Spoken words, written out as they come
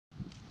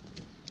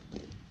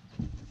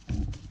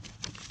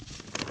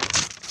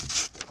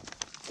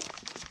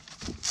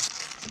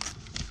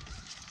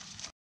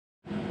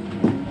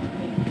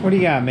What do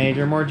you got,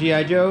 Major? More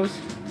G.I. Joes?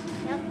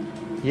 Yep.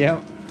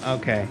 Yep.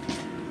 Okay.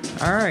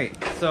 All right.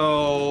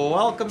 So,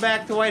 welcome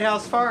back to White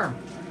House Farm.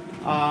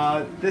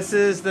 This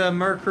is the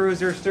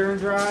Mercruiser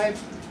Sterndrive.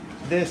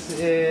 This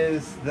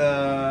is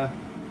the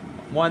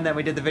one that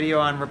we did the video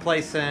on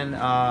replacing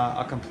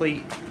a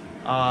complete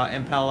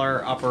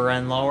impeller upper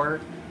and lower.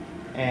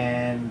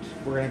 And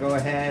we're going to go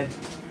ahead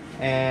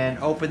and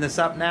open this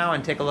up now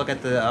and take a look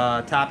at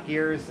the top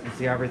gears and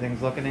see how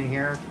everything's looking in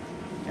here.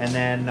 And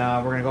then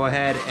we're going to go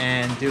ahead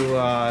and do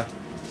a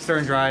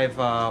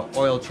Sterndrive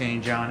oil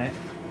change on it.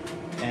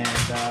 And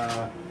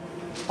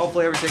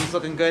hopefully everything's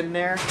looking good in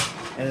there.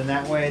 And then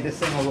that way this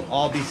thing will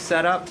all be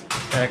set up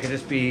that it could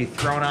just be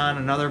thrown on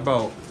another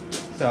boat.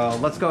 So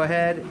let's go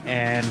ahead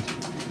and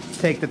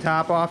take the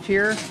top off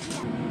here.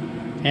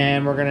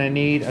 And we're going to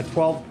need a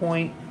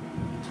 12-point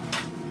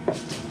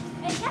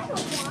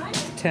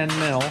 10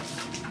 mil.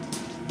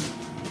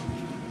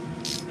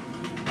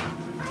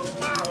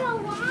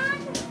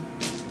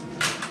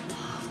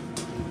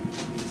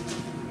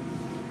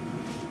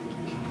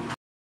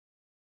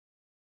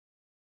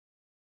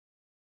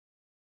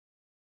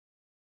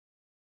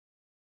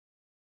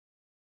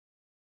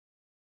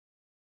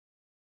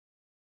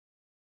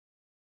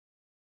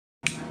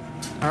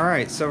 All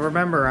right, so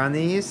remember on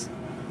these,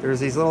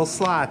 there's these little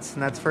slots,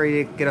 and that's for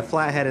you to get a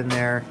flathead in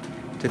there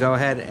to go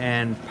ahead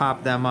and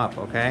pop them up,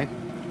 okay?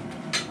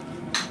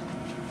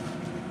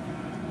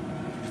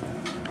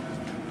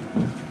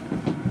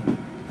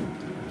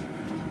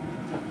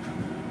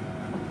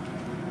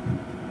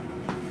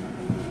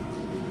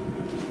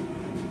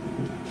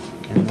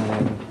 And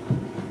then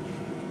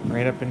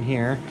right up in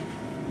here,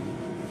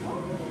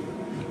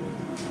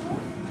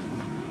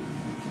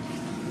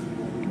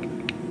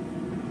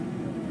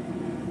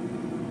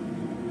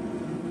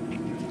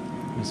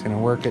 I'm just going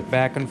to work it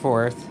back and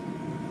forth.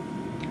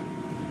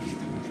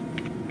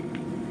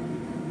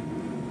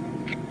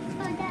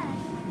 Oh, Dad.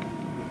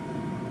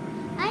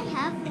 I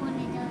have one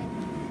of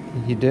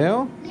those. You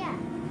do? Yeah.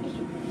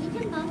 You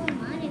can borrow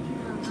mine if you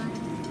want mine.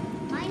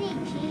 Mine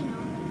ain't Chino.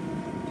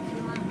 If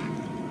you want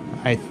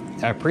mine.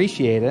 I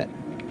appreciate it.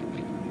 You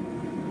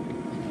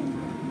can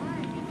borrow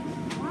mine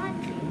if you want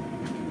to.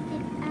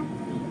 It's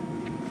actually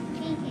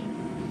changing.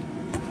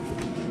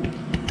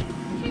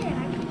 Here,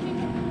 I can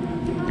change it.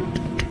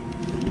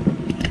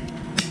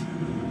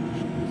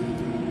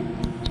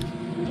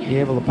 You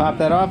able to pop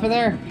that off of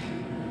there?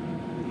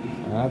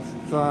 That's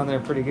still on there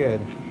pretty good.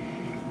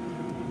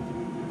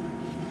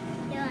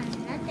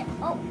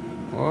 Oh.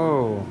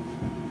 Whoa.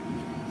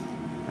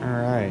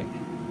 Alright.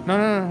 No,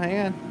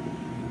 hang on.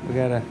 We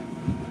gotta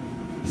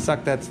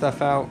suck that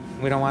stuff out.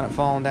 We don't want it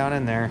falling down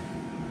in there.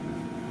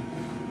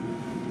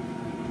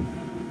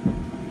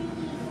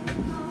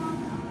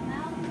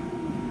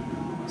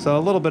 So a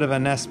little bit of a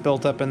nest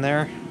built up in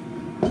there.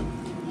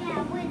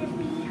 Yeah, with a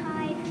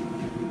beehive.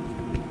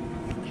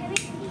 Can we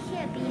see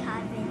a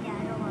beehive in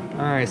that?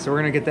 Alright, so we're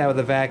gonna get that with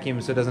a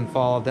vacuum so it doesn't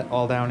fall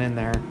all down in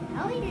there.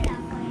 I'll leave it out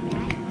for you,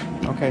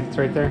 Dad. Okay, it's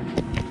right there.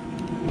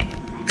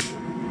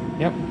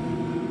 Yep.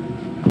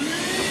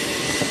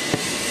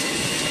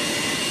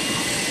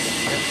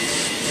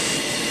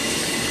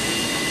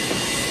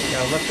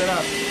 Gotta lift it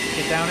up.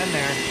 Get down in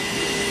there.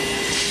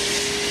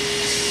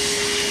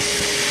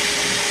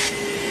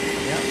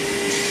 Yep.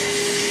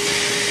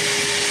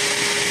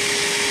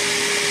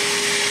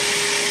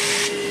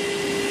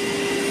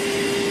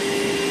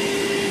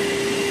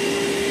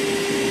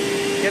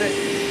 Get it.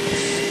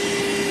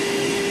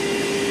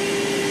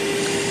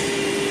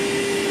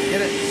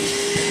 Get it.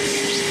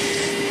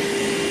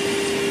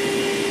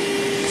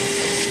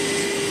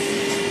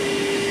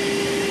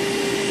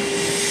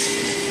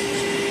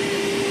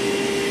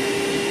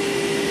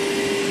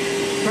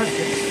 Come on, put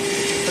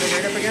it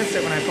right up against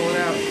it when I pull it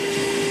out.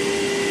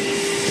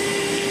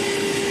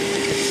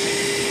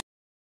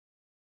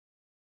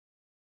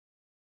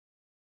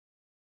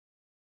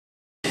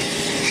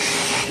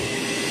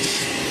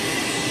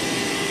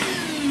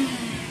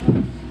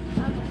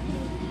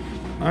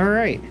 All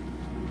right,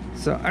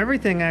 so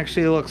everything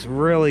actually looks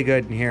really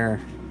good in here.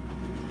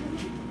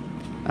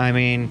 I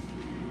mean,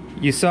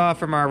 you saw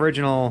from our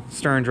original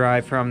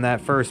Sterndrive from that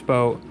first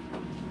boat,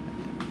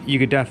 you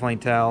could definitely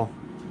tell.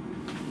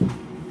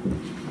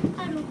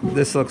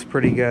 This looks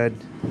pretty good.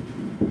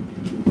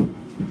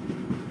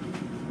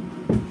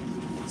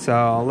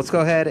 So let's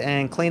go ahead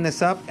and clean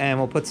this up, and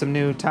we'll put some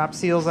new top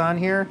seals on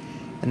here,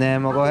 and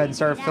then we'll go ahead and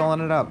start filling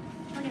it up.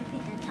 I'm gonna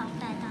put the top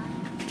back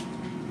on.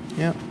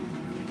 Yep.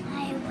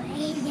 I will,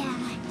 yeah.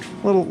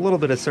 Little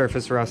bit of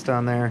surface rust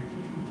on there.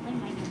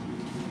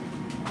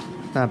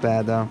 Not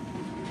bad though.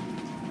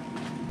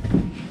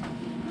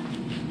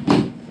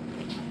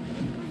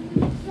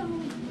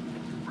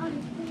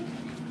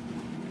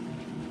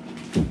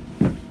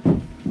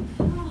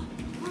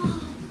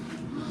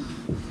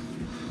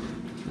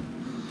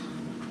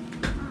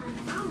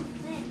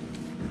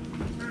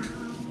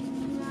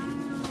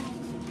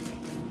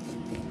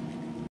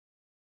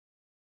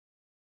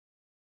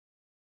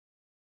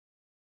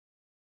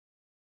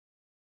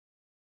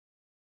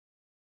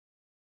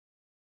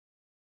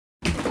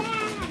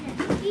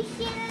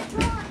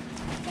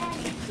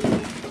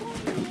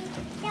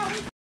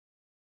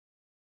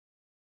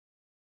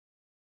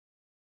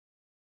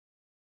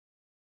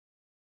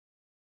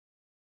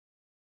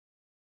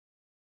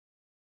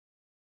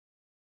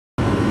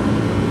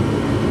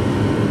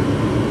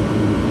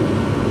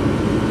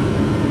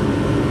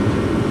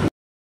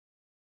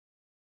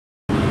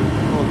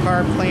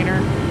 carb cleaner.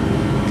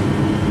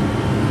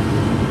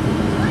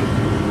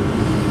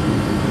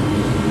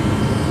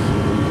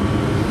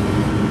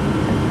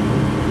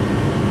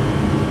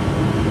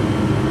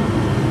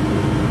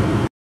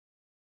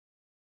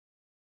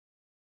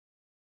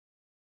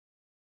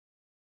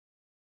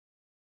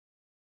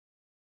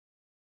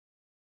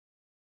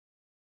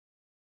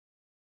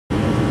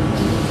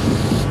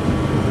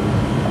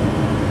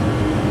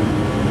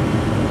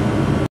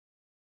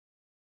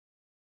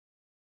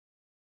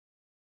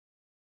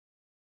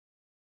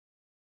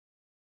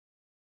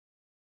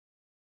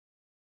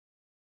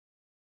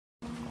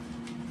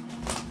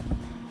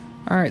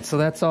 Alright, so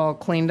that's all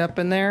cleaned up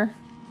in there.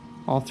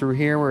 All through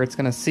here where it's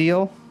going to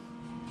seal.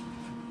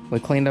 We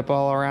cleaned up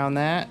all around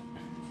that.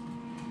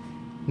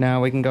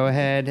 Now we can go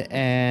ahead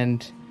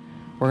and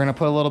we're going to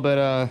put a little bit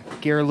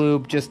of gear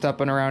lube just up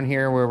and around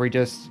here where we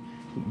just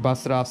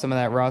busted off some of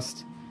that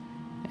rust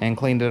and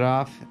cleaned it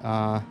off.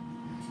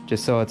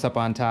 Just so it's up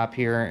on top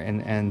here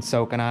and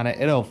soaking on it.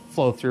 It'll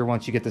flow through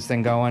once you get this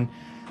thing going,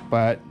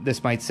 but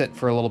this might sit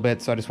for a little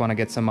bit, so I just want to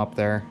get some up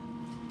there.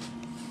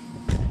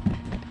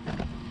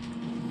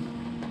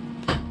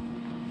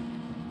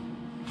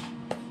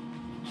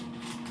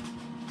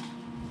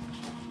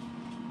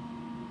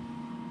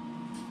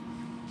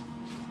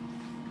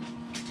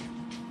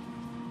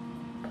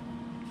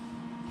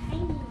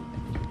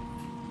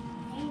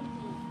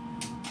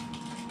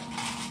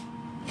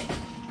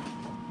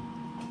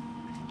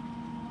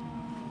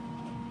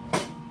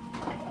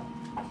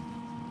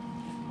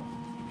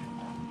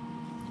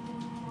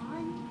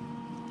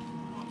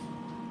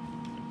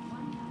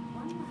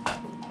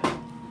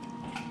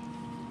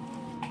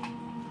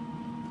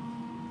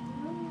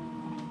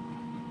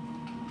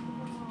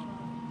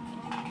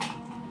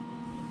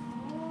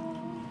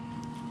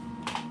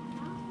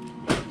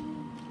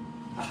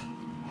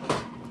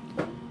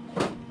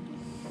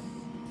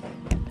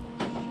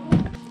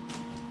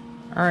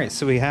 Alright,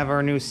 so we have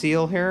our new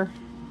seal here,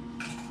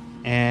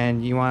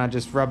 and you want to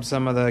just rub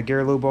some of the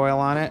gear lube oil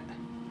on it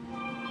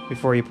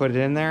before you put it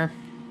in there.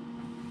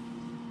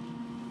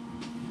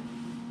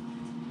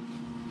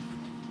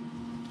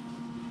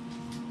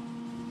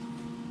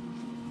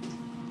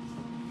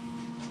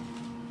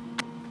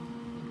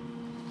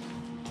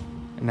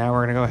 And now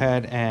we're going to go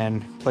ahead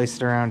and place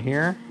it around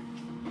here.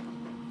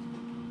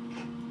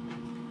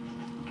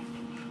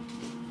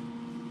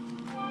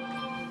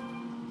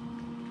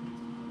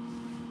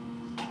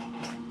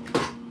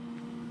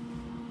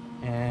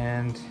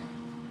 And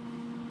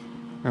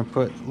I'm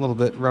going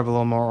to rub a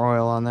little more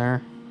oil on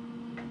there.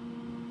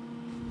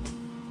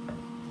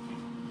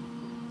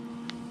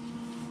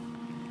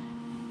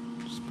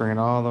 Just bring it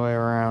all the way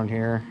around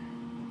here.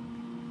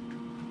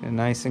 Get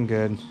nice and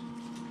good.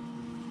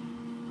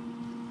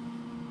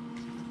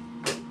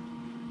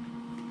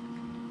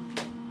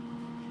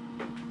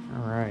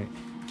 All right.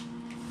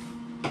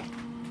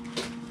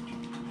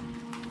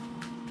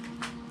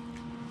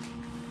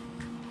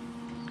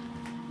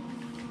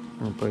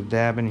 I'm going to put a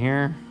dab in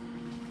here.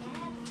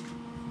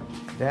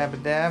 Dab a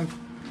dab.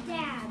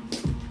 Dab.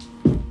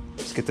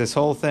 Just get this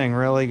whole thing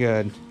really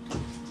good.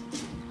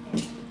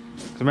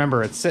 'Cause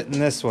remember, it's sitting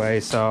this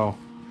way, so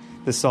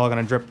this is all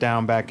going to drip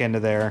down back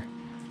into there.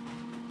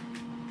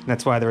 And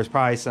that's why there was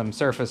probably some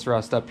surface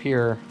rust up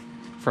here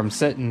from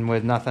sitting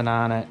with nothing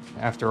on it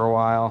after a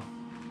while.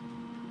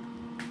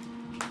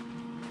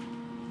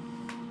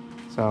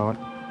 So,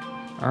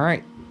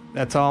 alright,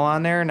 that's all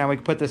on there. Now we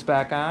can put this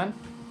back on.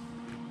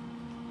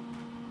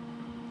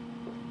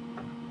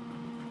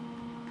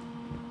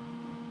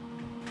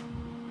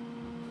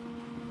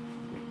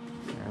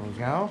 There we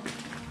go.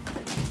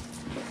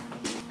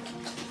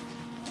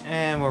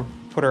 And we'll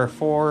put our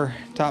 4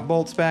 top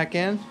bolts back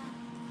in.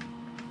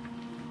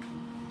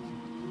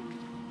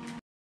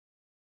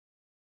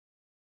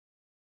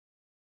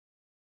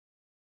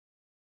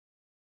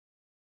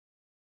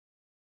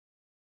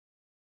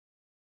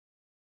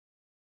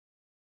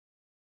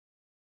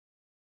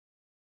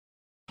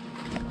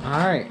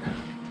 Alright,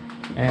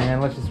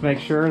 and let's just make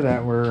sure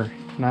that we're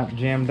not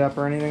jammed up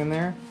or anything in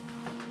there.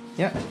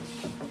 Yep,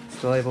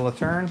 still able to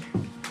turn.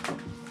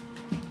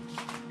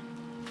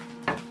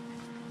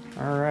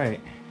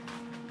 Alright,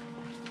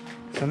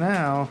 so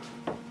now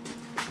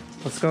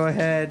let's go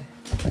ahead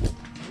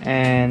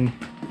and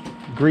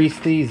grease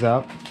these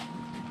up.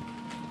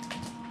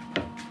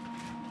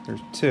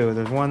 There's 2,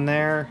 there's one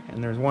there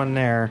and there's one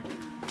there,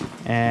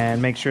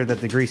 and make sure that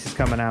the grease is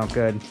coming out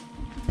good.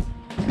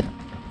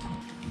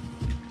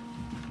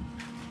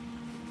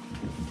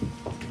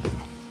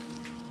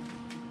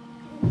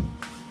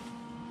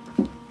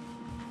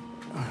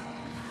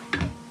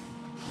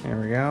 There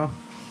we go.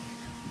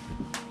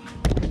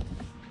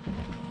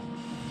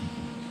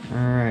 All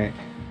right.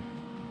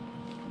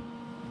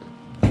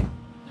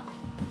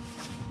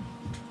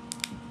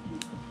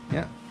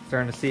 Yep,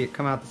 starting to see it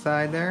come out the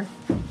side there.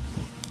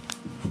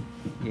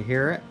 You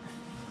hear it?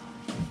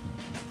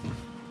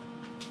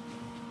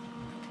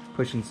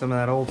 Pushing some of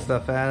that old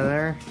stuff out of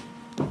there.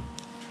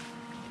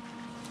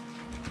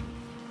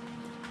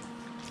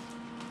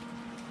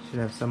 Should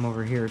have some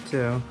over here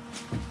too.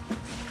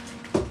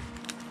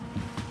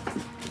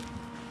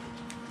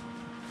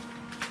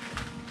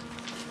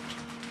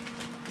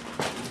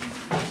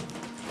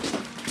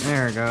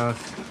 There it goes.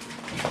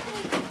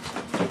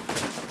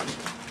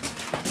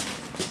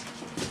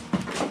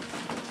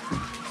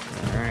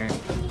 Alright.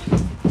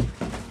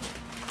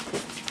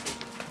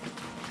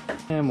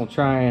 And we'll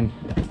try and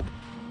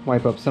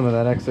wipe up some of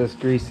that excess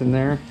grease in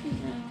there.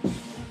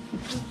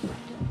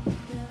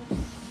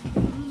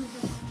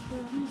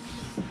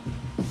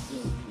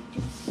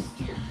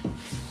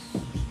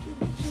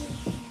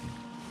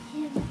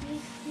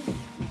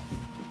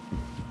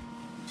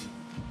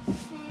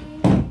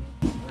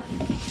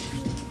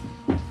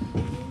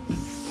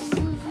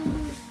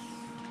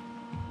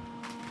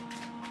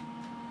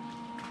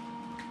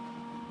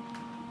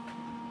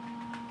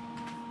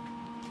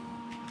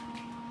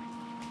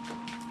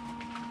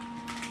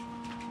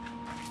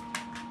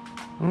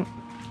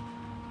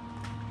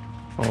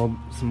 Oh,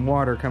 some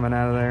water coming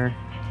out of there.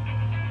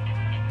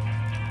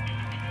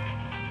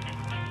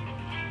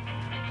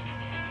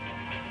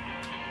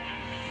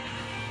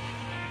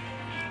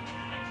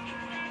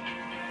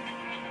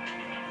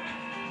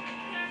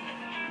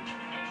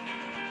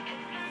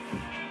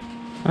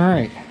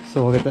 Alright,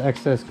 so we'll get the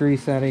excess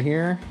grease out of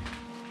here.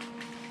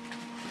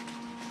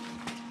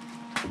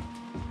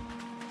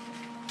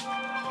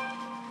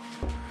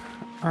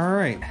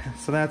 Alright,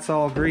 so that's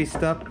all greased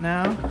up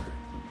now.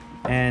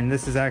 And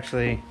this is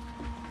actually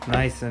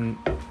nice and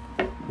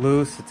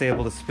loose. It's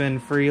able to spin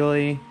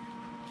freely.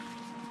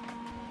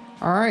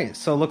 Alright,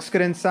 so looks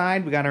good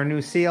inside. We got our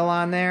new seal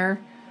on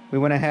there. We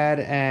went ahead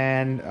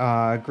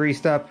and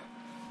greased up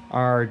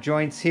our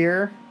joints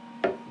here.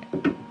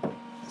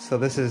 So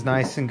this is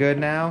nice and good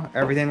now.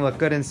 Everything looked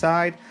good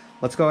inside.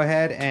 Let's go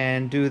ahead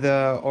and do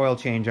the oil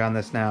change on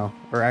this now.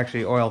 Or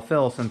actually oil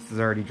fill, since it's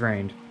already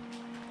drained.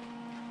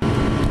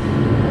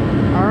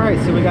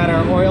 Alright, so we got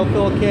our oil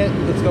fill kit.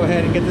 Let's go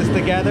ahead and get this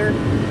together.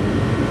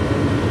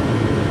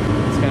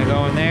 It's going to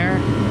go in there.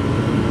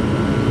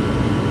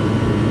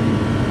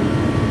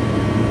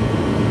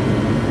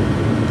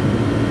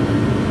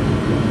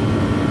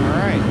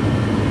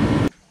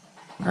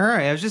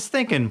 Alright, I was just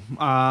thinking,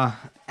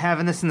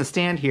 having this in the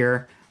stand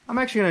here, I'm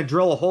actually going to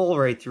drill a hole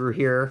right through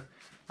here.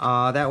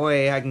 That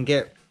way I can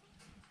get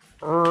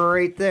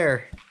right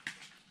there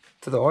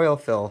to the oil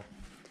fill.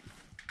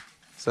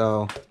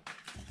 So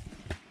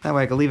that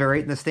way I can leave it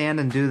right in the stand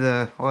and do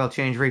the oil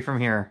change right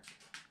from here.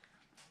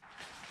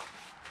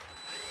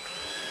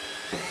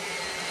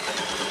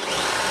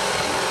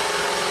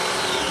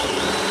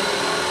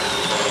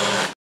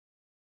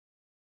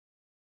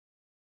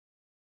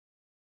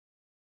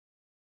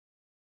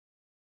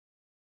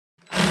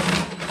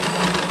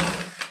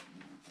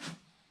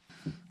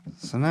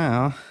 So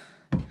now,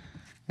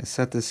 I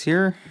set this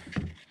here.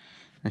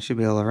 I should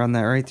be able to run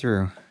that right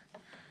through.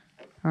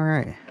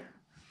 Alright.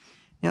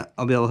 Yeah,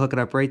 I'll be able to hook it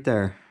up right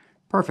there.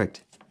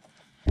 Perfect.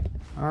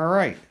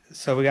 Alright,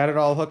 so we got it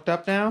all hooked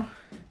up now.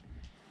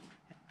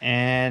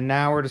 And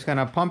now we're just going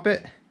to pump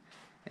it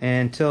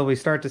until we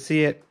start to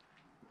see it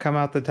come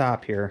out the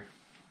top here.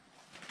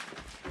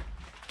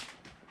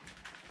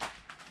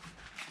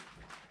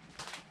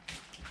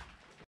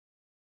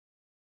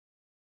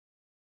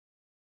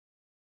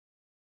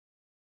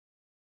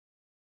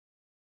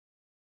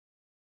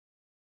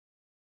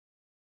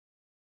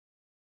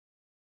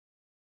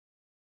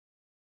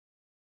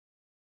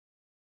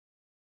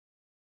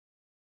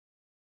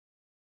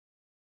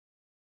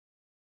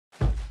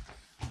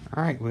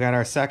 All right, we got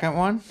our second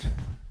one.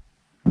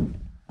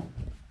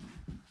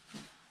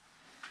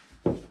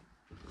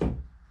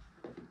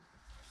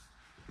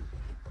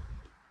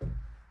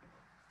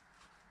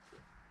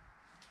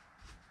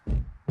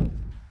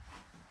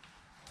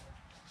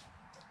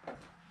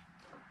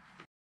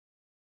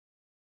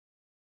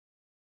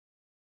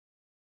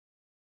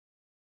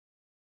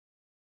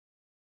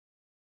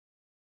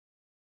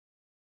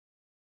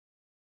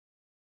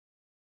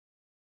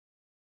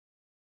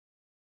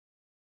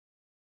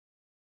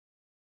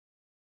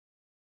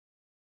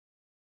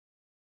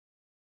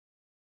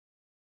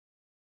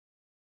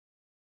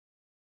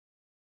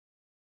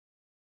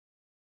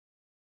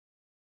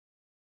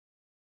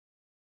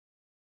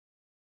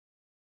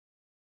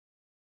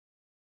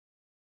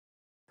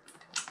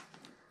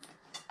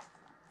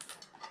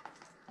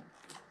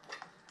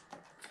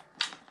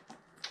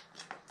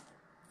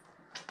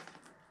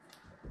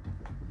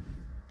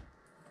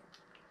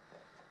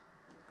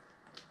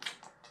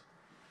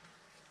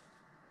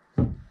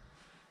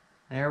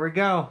 There we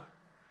go.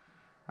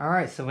 All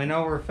right, so we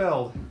know we're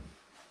filled.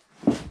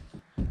 We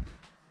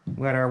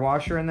got our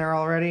washer in there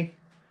already.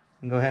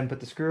 We can go ahead and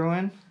put the screw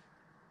in.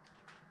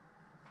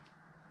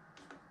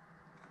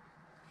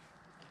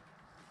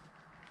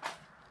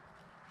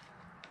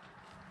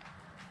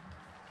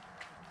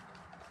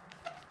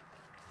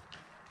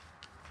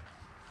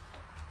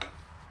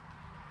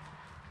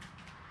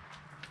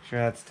 Sure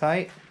that's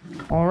tight.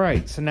 All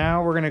right, so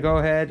now we're gonna go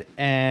ahead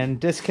and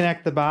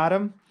disconnect the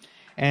bottom.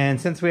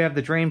 And since we have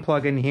the drain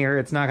plug in here,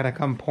 it's not gonna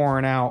come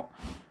pouring out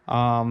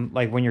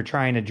like when you're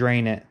trying to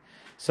drain it.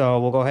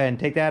 So we'll go ahead and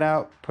take that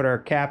out, put our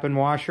cap and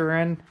washer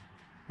in,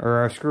 or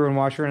our screw and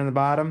washer in the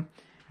bottom,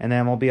 and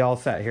then we'll be all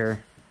set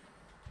here.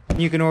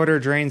 You can order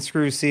drain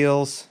screw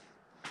seals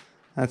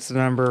That's the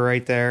number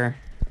right there.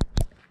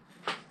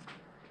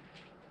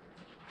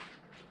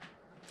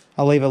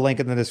 I'll leave a link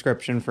in the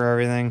description for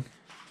everything.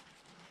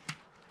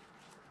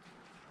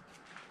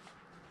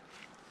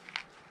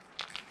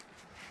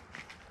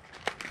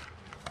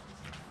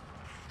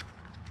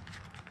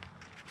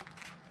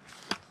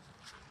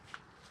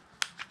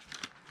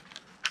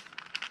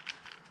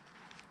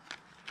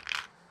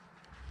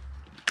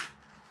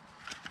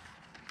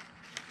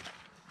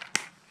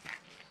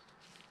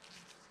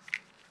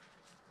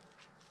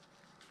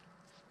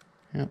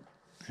 Yep,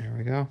 there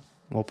we go.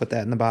 We'll put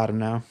that in the bottom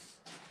now.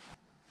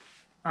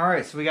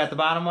 Alright, so we got the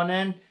bottom one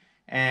in,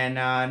 and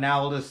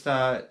now we'll just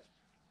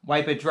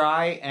wipe it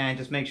dry and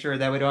just make sure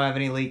that we don't have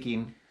any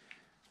leaking.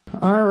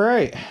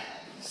 Alright,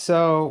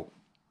 so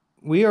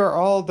we are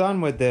all done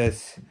with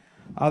this,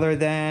 other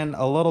than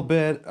a little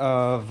bit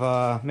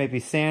of maybe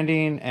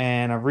sanding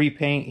and a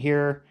repaint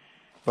here,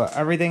 but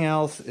everything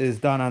else is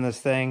done on this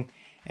thing,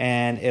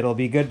 and it'll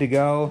be good to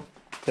go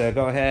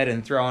ahead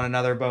and throw on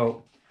another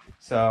boat.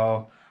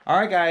 So,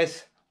 alright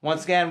guys,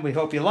 once again, we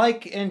hope you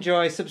like,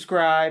 enjoy,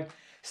 subscribe.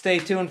 Stay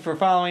tuned for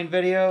following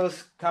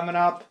videos coming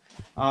up.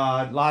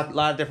 Lot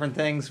of different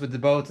things with the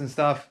boats and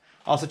stuff.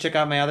 Also check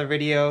out my other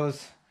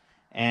videos.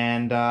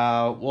 And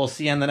we'll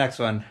see you on the next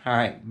one.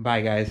 Alright,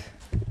 bye guys.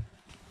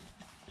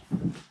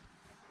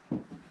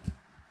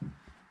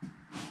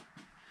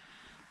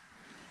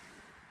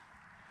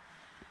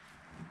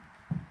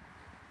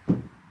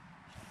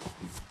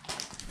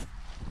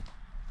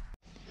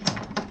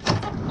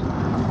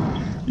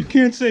 You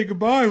can't say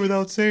goodbye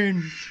without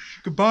saying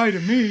goodbye to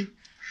me.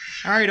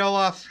 Alright,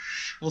 Olaf.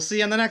 We'll see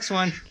you on the next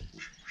one.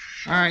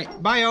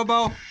 Alright, bye,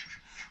 Obo.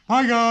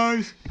 Bye,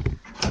 guys.